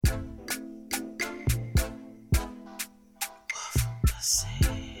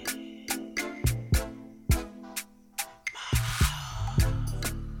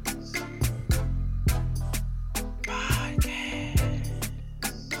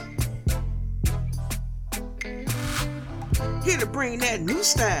Here to bring that new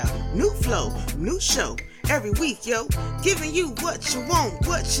style, new flow, new show. Every week, yo, giving you what you want,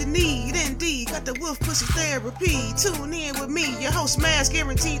 what you need. Indeed, got the Wolf Pussy Therapy. Tune in with me, your host, Mass,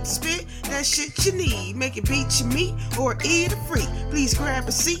 guaranteed to spit that shit you need. Make it beat your meat or eat it free. Please grab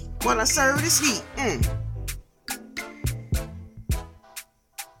a seat while I serve this heat.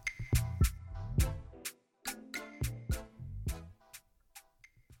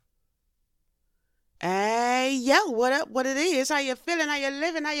 Hey, yo, what up, what it is, how you feeling, how you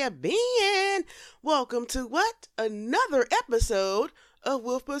living, how you been? Welcome to what? Another episode of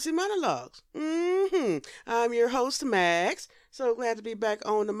Wolf Pussy Monologues. I'm your host, Max. So glad to be back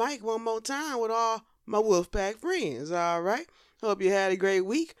on the mic one more time with all my Wolfpack friends, all right? Hope you had a great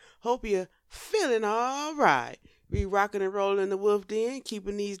week. Hope you're feeling all right. We rocking and rolling in the Wolf Den,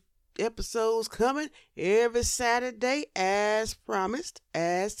 keeping these episodes coming every Saturday as promised,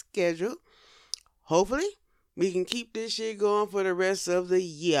 as scheduled. Hopefully, we can keep this shit going for the rest of the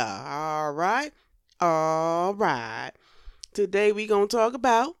year. All right? All right. Today, we going to talk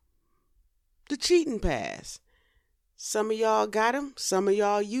about the cheating pass. Some of y'all got them. Some of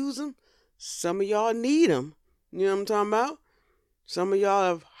y'all use them. Some of y'all need them. You know what I'm talking about? Some of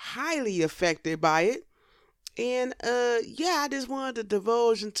y'all are highly affected by it. And, I just wanted to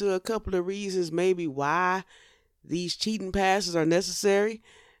divulge into a couple of reasons maybe why these cheating passes are necessary.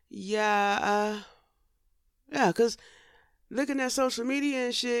 Because looking at social media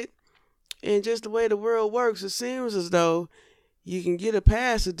and shit, and just the way the world works, it seems as though you can get a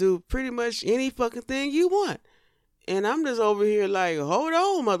pass to do pretty much any fucking thing you want. And I'm just over here like, hold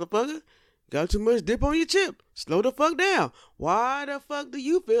on, motherfucker. Got too much dip on your chip. Slow the fuck down. Why the fuck do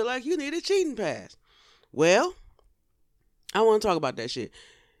you feel like you need a cheating pass? Well, I want to talk about that shit.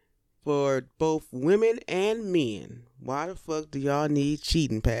 For both women and men, why the fuck do y'all need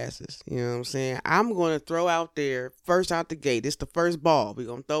cheating passes? You know what I'm saying? I'm going to throw out there, first out the gate. It's the first ball we're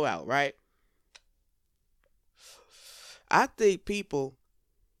going to throw out, right? I think people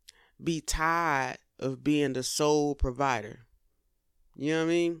be tired of being the sole provider. You know what I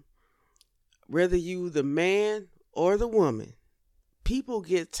mean? Whether you the man or the woman, people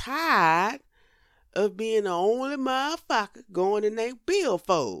get tired of being the only motherfucker going in their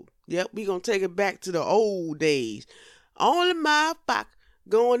billfold. Yep, we gonna take it back to the old days. Only motherfucker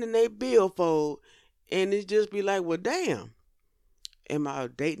going in their billfold, and it just be like, well, damn. Am I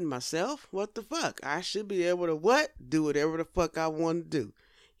dating myself? What the fuck? I should be able to what? Do whatever the fuck I want to do.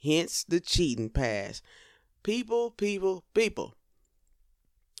 Hence the cheating pass. People.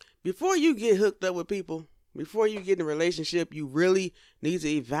 Before you get hooked up with people, before you get in a relationship, you really need to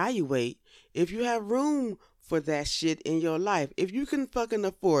evaluate if you have room for that shit in your life. If you can fucking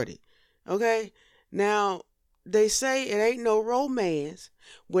afford it. Okay? Now, they say it ain't no romance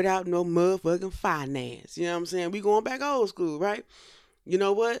without no motherfucking finance. You know what I'm saying? We going back old school, right? You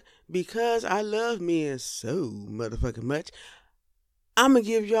know what? Because I love men so motherfucking much, I'm going to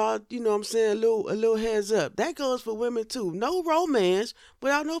give y'all, you know what I'm saying, a little heads up. That goes for women too. No romance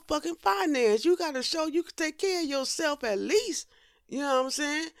without no fucking finance. You got to show you can take care of yourself at least. You know what I'm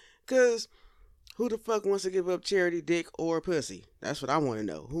saying? Because who the fuck wants to give up charity, dick, or pussy? That's what I want to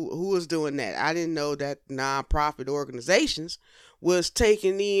know. Who is doing that? I didn't know that non-profit organizations was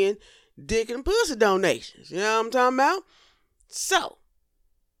taking in dick and pussy donations. You know what I'm talking about? So,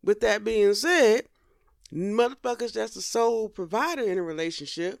 with that being said, motherfuckers that's the sole provider in a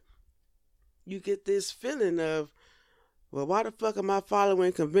relationship, you get this feeling of, well, why the fuck am I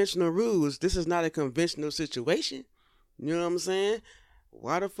following conventional rules? This is not a conventional situation. You know what I'm saying?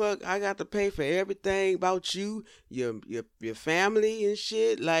 Why the fuck I got to pay for everything about you, your family and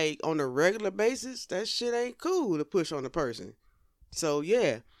shit, like on a regular basis? That shit ain't cool to push on a person. So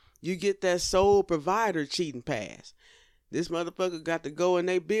yeah, you get that sole provider cheating pass. This motherfucker got to go in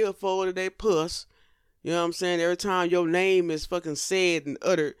their billfold of their puss. You know what I'm saying? Every time your name is fucking said and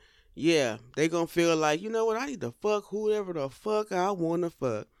uttered, yeah, they gonna feel like, you know what, I need to fuck whoever the fuck I wanna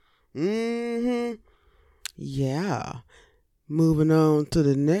fuck. Yeah. Moving on to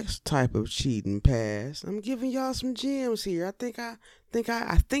the next type of cheating pass. I'm giving y'all some gems here. I think I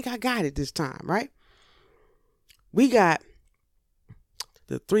got it this time, right? We got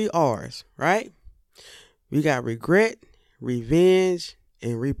the 3 R's, right? We got regret, revenge,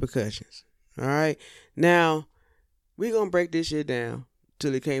 and repercussions. All right. Now, we're going to break this shit down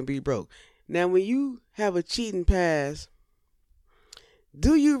till it can't be broke. Now, when you have a cheating pass,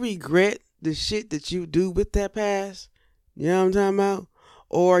 do you regret the shit that you do with that pass? You know what I'm talking about?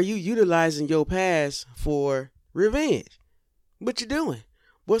 Or are you utilizing your pass for revenge? What you doing?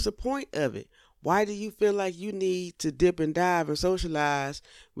 What's the point of it? Why do you feel like you need to dip and dive and socialize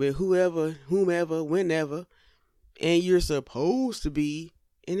with whoever, whomever, whenever, and you're supposed to be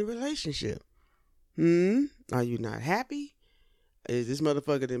in a relationship. Are you not happy? Is this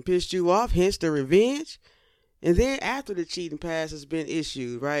motherfucker done pissed you off, hence the revenge? And then after the cheating pass has been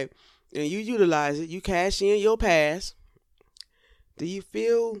issued, right, and you utilize it, you cash in your pass, do you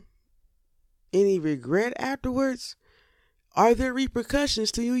feel any regret afterwards? Are there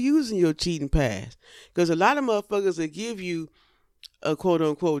repercussions to you using your cheating pass? Because a lot of motherfuckers will give you a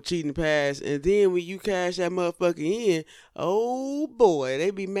quote-unquote cheating pass, and then when you cash that motherfucker in, oh boy,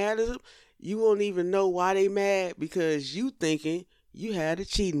 they be mad as you won't even know why they mad, because you thinking you had a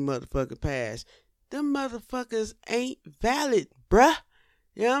cheating motherfucker pass. Them motherfuckers ain't valid, bruh.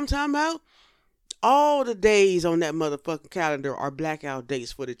 You know what I'm talking about? All the days on that motherfucking calendar are blackout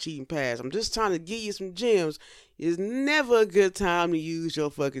dates for the cheating pass. I'm just trying to give you some gems. It's never a good time to use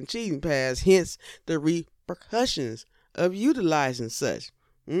your fucking cheating pass, hence the repercussions of utilizing such.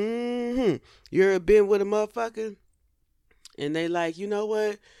 You ever been with a motherfucker and they like, you know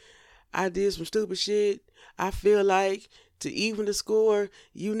what? I did some stupid shit. I feel like to even the score,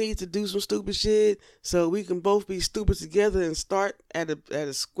 you need to do some stupid shit so we can both be stupid together and start at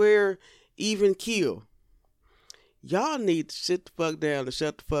a square even kill. Y'all need to sit the fuck down and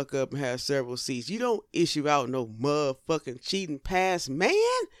shut the fuck up and have several seats. You don't issue out no motherfucking cheating pass, man.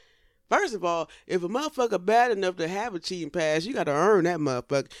 First of all, if a motherfucker bad enough to have a cheating pass, you gotta earn that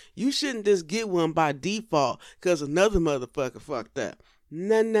motherfucker. You shouldn't just get one by default because another motherfucker fucked up.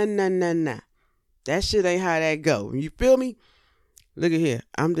 Nah. That shit ain't how that go. You feel me? Look at here.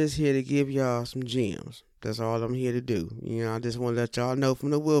 I'm just here to give y'all some gems. That's all I'm here to do. You know, I just want to let y'all know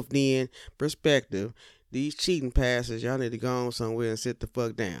from the Wolf Den perspective, these cheating passes, y'all need to go on somewhere and sit the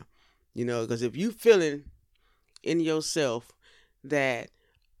fuck down. You know, because if you feeling in yourself that,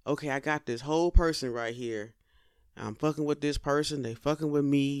 okay, I got this whole person right here. I'm fucking with this person. They fucking with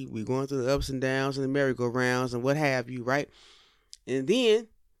me. We going through the ups and downs and the merry-go-rounds and what have you, right? And then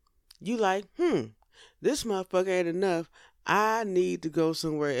you like, this motherfucker ain't enough. I need to go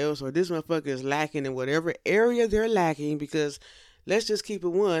somewhere else, or this motherfucker is lacking in whatever area they're lacking, because let's just keep it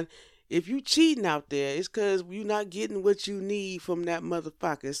one. If you cheating out there, it's because you're not getting what you need from that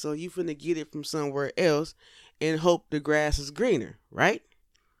motherfucker, so you finna get it from somewhere else and hope the grass is greener, right?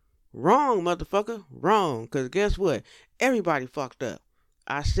 Wrong, motherfucker. Wrong, because guess what? Everybody fucked up.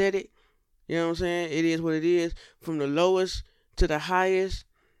 I said it. You know what I'm saying? It is what it is. From the lowest to the highest,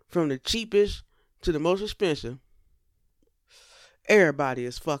 from the cheapest to the most expensive, everybody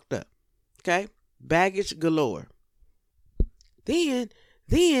is fucked up. Okay? Baggage galore. Then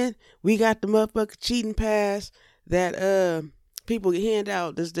we got the motherfucking cheating pass that people hand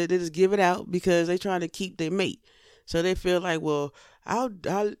out. They just give it out because they trying to keep their mate. So they feel like, well,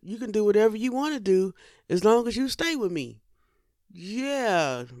 you can do whatever you want to do as long as you stay with me.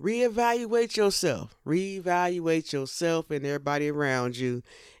 Yeah, reevaluate yourself. Reevaluate yourself and everybody around you.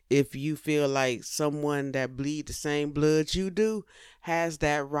 If you feel like someone that bleed the same blood you do has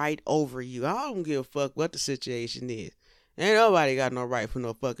that right over you. I don't give a fuck what the situation is. Ain't nobody got no right for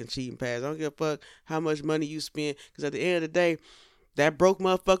no fucking cheating pass. I don't give a fuck how much money you spend, because at the end of the day, that broke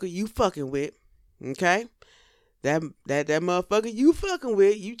motherfucker you fucking with, okay? That motherfucker you fucking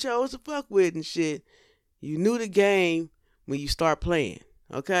with, you chose to fuck with and shit. You knew the game when you start playing,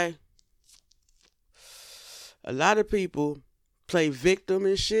 okay? A lot of people play victim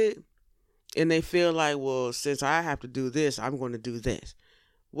and shit, and they feel like, well, since I have to do this, I'm going to do this.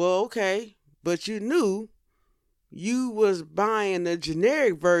 Well, okay, but you knew you was buying the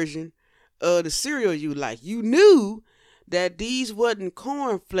generic version of the cereal you like. You knew that these wasn't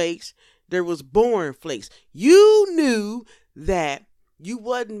cornflakes, there was born flakes. You knew that you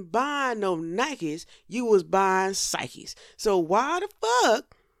wasn't buying no Nikes, you was buying Psyches. So why the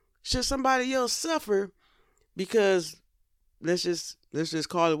fuck should somebody else suffer? Because let's just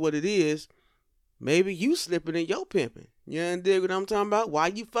call it what it is. Maybe you slipping and yo pimping. You dig what I'm talking about? Why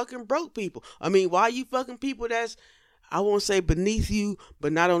you fucking broke people? I mean, why you fucking people that's, I won't say beneath you,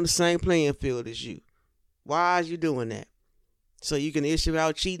 but not on the same playing field as you? Why is you doing that? So you can issue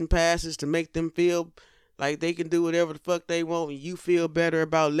out cheating passes to make them feel like they can do whatever the fuck they want, and you feel better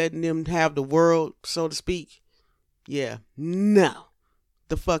about letting them have the world, so to speak? Yeah. No.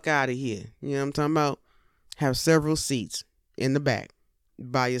 The fuck out of here. You know what I'm talking about? Have several seats in the back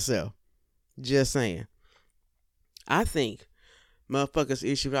by yourself. Just saying. I think motherfuckers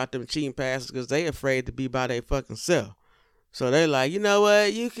issue out them cheating passes because they afraid to be by their fucking self. So they like, you know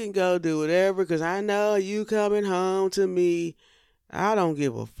what? You can go do whatever because I know you coming home to me. I don't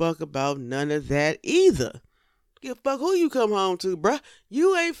give a fuck about none of that either. Give a fuck who you come home to, bruh.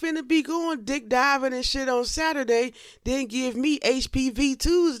 You ain't finna be going dick diving and shit on Saturday, then give me HPV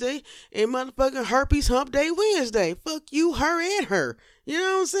Tuesday and motherfucking herpes hump day Wednesday. Fuck you, her, and her. You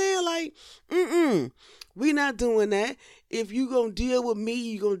know what I'm saying? Like, we not doing that. If you gonna deal with me,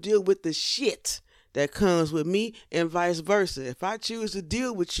 you gonna deal with the shit that comes with me and vice versa. If I choose to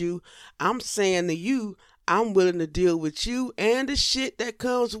deal with you, I'm saying to you, I'm willing to deal with you and the shit that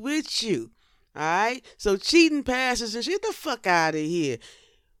comes with you. All right? So cheating passes and shit, get the fuck out of here.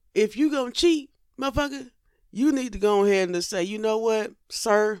 If you gonna cheat, motherfucker, you need to go ahead and just say, you know what,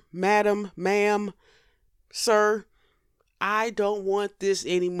 sir, madam, ma'am, sir, I don't want this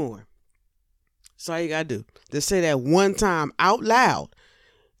anymore. That's all you gotta do. Just say that one time out loud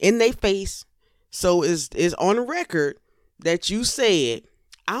in their face. So it's on the record that you said,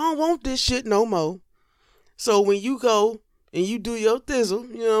 I don't want this shit no more. So when you go and you do your thizzle,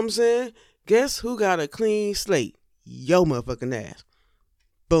 you know what I'm saying? Guess who got a clean slate? Yo motherfucking ass.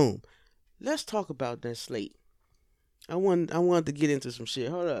 Boom. Let's talk about that slate. I wanted to get into some shit.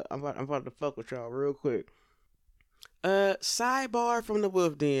 Hold up. I'm about to fuck with y'all real quick. Sidebar from the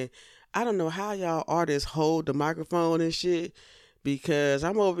Wolf Den. I don't know how y'all artists hold the microphone and shit, because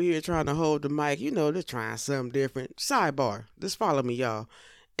I'm over here trying to hold the mic, just trying something different. Sidebar. Just follow me, y'all.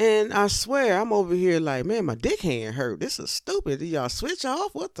 And I swear, I'm over here like, man, my dick hand hurt. This is stupid. Did y'all switch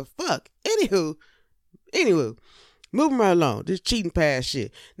off? What the fuck? Anywho, moving right along. This cheating past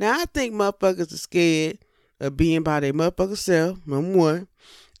shit. Now, I think motherfuckers are scared of being by their motherfucker self, number one.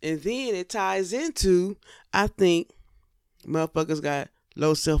 And then it ties into, I think, motherfuckers got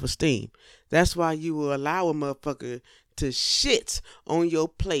low self-esteem. That's why you will allow a motherfucker to shit on your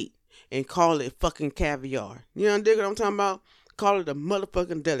plate and call it fucking caviar. You know what I'm talking about? Call it a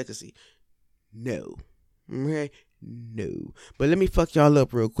motherfucking delicacy. No. Okay? No. But let me fuck y'all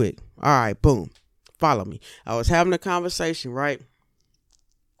up real quick. All right, boom. Follow me. I was having a conversation, right?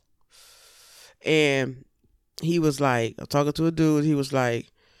 And he was like, I'm talking to a dude. He was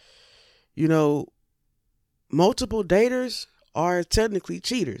like, multiple daters are technically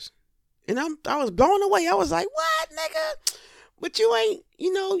cheaters. And I was blown away. I was like, what, nigga? But you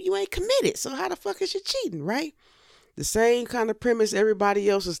ain't committed. So how the fuck is you cheating, right? The same kind of premise everybody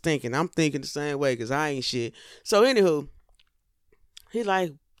else is thinking. I'm thinking the same way because I ain't shit. So anywho, he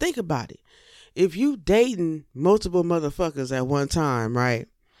like, think about it. If you dating multiple motherfuckers at one time, right?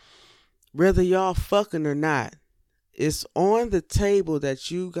 Whether y'all fucking or not, it's on the table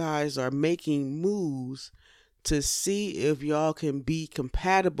that you guys are making moves to see if y'all can be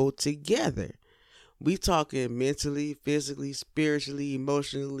compatible together. We talking mentally, physically, spiritually,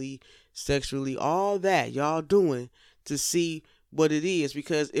 emotionally, sexually, all that y'all doing to see what it is.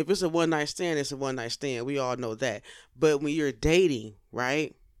 Because if it's a one night stand, it's a one night stand. We all know that. But when you're dating,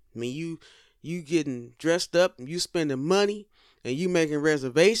 right? When you getting dressed up, and you spending money, and you making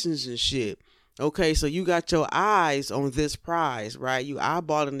reservations and shit. Okay, so you got your eyes on this prize, right? You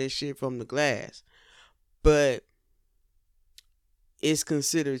eyeballing this shit from the glass. But it's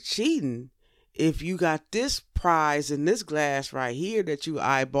considered cheating if you got this prize in this glass right here that you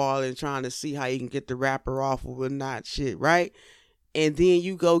eyeballing, trying to see how you can get the wrapper off or not shit, right? And then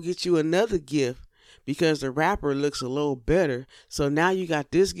you go get you another gift because the wrapper looks a little better. So now you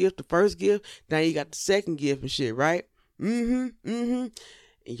got this gift, the first gift, now you got the second gift and shit, right? And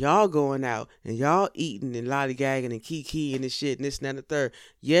y'all going out and y'all eating and lollygagging and kiki and this shit and this and that and the third.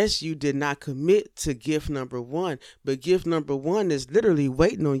 Yes, you did not commit to gift number one, but gift number one is literally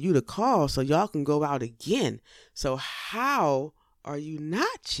waiting on you to call so y'all can go out again. So how are you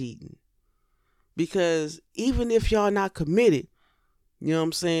not cheating? Because even if y'all not committed, you know what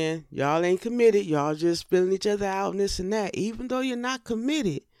I'm saying? Y'all ain't committed. Y'all just filling each other out and this and that. Even though you're not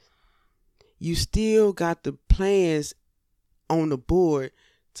committed, you still got the plans on the board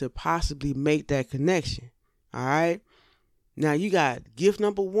to possibly make that connection. All right. Now you got gift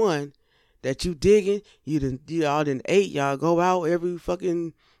number one that you digging. Y'all done ate. Y'all go out every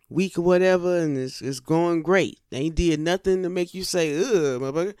fucking week or whatever, and it's going great. They ain't did nothing to make you say, ugh,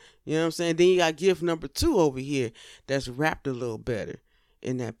 motherfucker. You know what I'm saying? Then you got gift number two over here that's wrapped a little better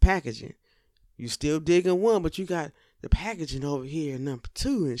in that packaging. You still digging one, but you got the packaging over here in number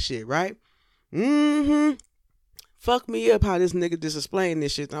two and shit, right? Fuck me up how this nigga just explained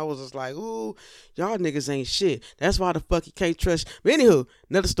this shit. And I was just like, ooh, y'all niggas ain't shit. That's why the fuck you can't trust. But anywho,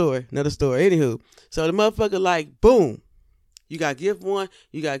 another story. Anywho, so the motherfucker like, boom. You got gift one,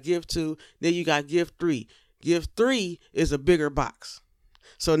 you got gift two, then you got gift three. Gift three is a bigger box.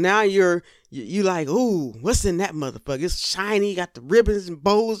 So now you like, ooh, what's in that motherfucker? It's shiny, got the ribbons and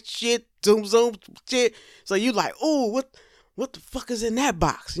bows, shit, zoom, shit. So you like, ooh, what the fuck is in that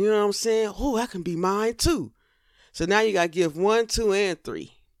box? You know what I'm saying? Ooh, that can be mine too. So now you got to give 1, 2, and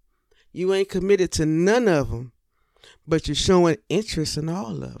 3. You ain't committed to none of them, but you're showing interest in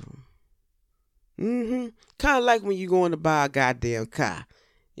all of them. Kind of like when you going to buy a goddamn car.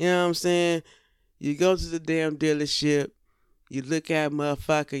 You know what I'm saying? You go to the damn dealership, you look at a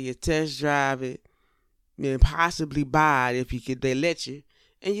motherfucker, you test drive it, and possibly buy it if they let you,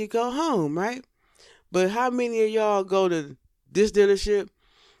 and you go home, right? But how many of y'all go to this dealership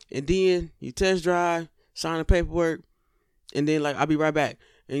and then you test drive, sign the paperwork, and then like, I'll be right back.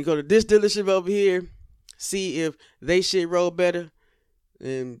 And you go to this dealership over here, see if they shit roll better,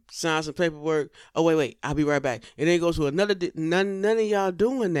 and sign some paperwork. Oh, wait, I'll be right back. And then go to another, none of y'all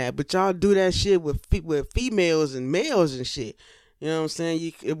doing that, but y'all do that shit with females and males and shit. You know what I'm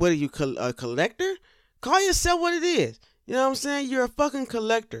saying? What are you, a collector? Call yourself what it is. You know what I'm saying? You're a fucking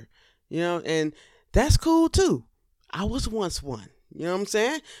collector. You know, and that's cool too. I was once one. You know what I'm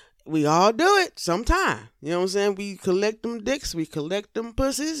saying? We all do it sometime. You know what I'm saying? We collect them dicks, we collect them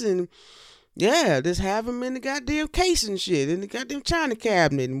pussies, and yeah, just have them in the goddamn case and shit, in the goddamn china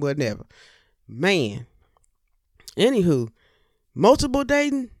cabinet and whatever. Man. Anywho, multiple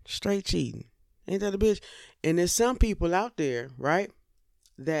dating, straight cheating. Ain't that a bitch? And there's some people out there, right,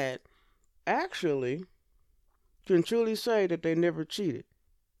 that actually can truly say that they never cheated.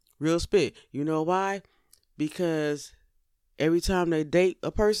 Real spit. You know why? Because every time they date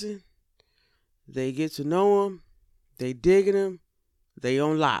a person, they get to know them, they digging them, they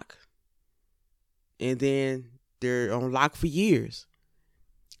on lock. And then they're on lock for years.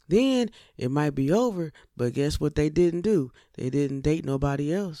 Then it might be over, but guess what they didn't do? They didn't date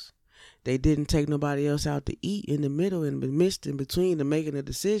nobody else. They didn't take nobody else out to eat in the middle, in the midst, in between to making a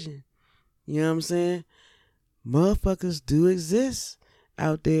decision. You know what I'm saying? Motherfuckers do exist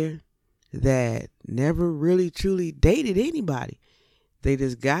out there that never really truly dated anybody. They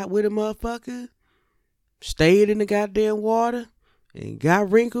just got with a motherfucker, stayed in the goddamn water, and got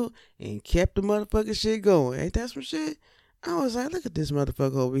wrinkled and kept the motherfucking shit going. Ain't that some shit? I was like, look at this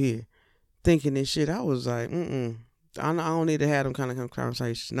motherfucker over here thinking this shit. I was like, I don't need to have them kind of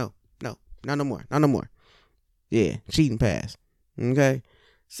conversations. No, not no more. Yeah, cheating pass. Okay?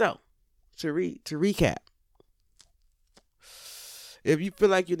 So, to recap, if you feel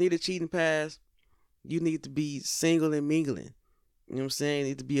like you need a cheating pass, you need to be single and mingling. You know what I'm saying? You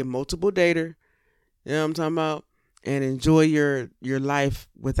need to be a multiple dater. You know what I'm talking about? And enjoy your life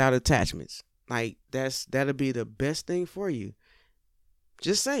without attachments. Like, that'll be the best thing for you.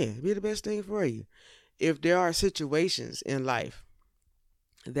 Just saying, be the best thing for you. If there are situations in life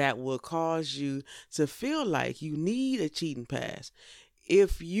that will cause you to feel like you need a cheating pass,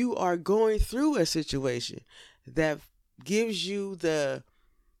 if you are going through a situation that gives you the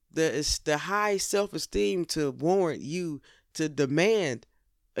high self-esteem to warrant you to demand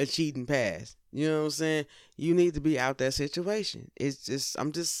a cheating pass, you know what I'm saying? You need to be out that situation.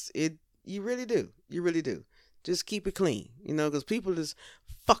 You really do. Just keep it clean, you know, because people is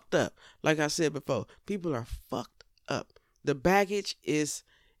fucked up. Like I said before, people are fucked up. The baggage is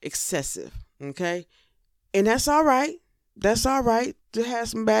excessive, okay? And that's all right. That's all right to have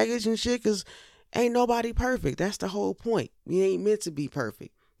some baggage and shit, because ain't nobody perfect. That's the whole point. We ain't meant to be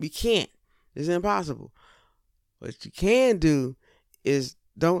perfect. We can't. It's impossible. What you can do is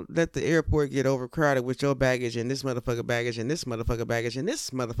don't let the airport get overcrowded with your baggage and this motherfucker baggage and this motherfucker baggage and this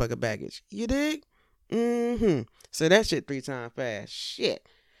motherfucker baggage. You dig? Say that shit 3 times fast. Shit.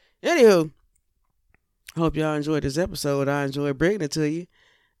 Anywho, I hope y'all enjoyed this episode. I enjoyed bringing it to you.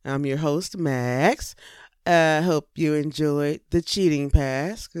 I'm your host, Max. I hope you enjoyed the cheating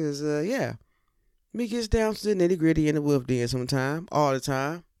pass, because, me gets down to the nitty gritty in the wolf den sometime, all the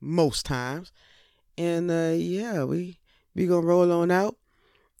time, most times. And, we gonna roll on out.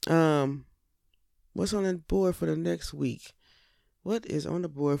 What's on the board for the next week? What is on the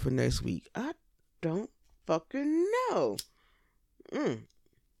board for next week? I don't fucking know.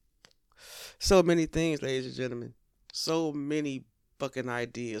 So many things, ladies and gentlemen. So many fucking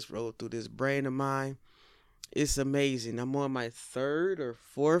ideas roll through this brain of mine. It's amazing. I'm on my 3rd or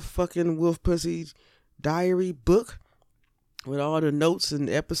 4th fucking Wolf Pussy diary book with all the notes and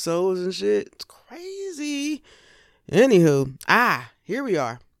episodes and shit. It's crazy. Anywho, here we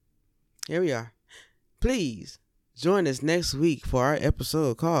are. Please join us next week for our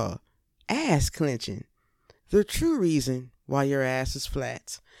episode called Ass Clenching, the true reason why your ass is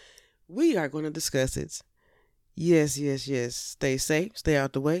flat. We are going to discuss it. Yes. Stay safe. Stay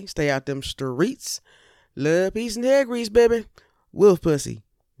out the way. Stay out them streets. Love, peace, and hair grease, baby. Wolf Pussy.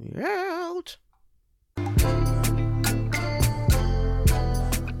 You're out.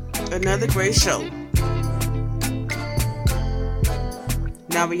 Another great show.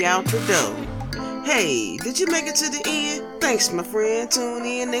 Now we out the door. Hey, did you make it to the end? Thanks, my friend. Tune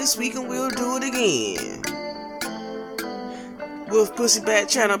in next week and we'll do it again. Wolf Pussy Bat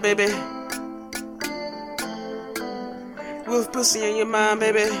Channel, baby. Wolf Pussy in your mind,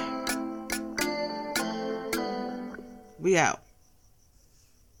 baby. We out.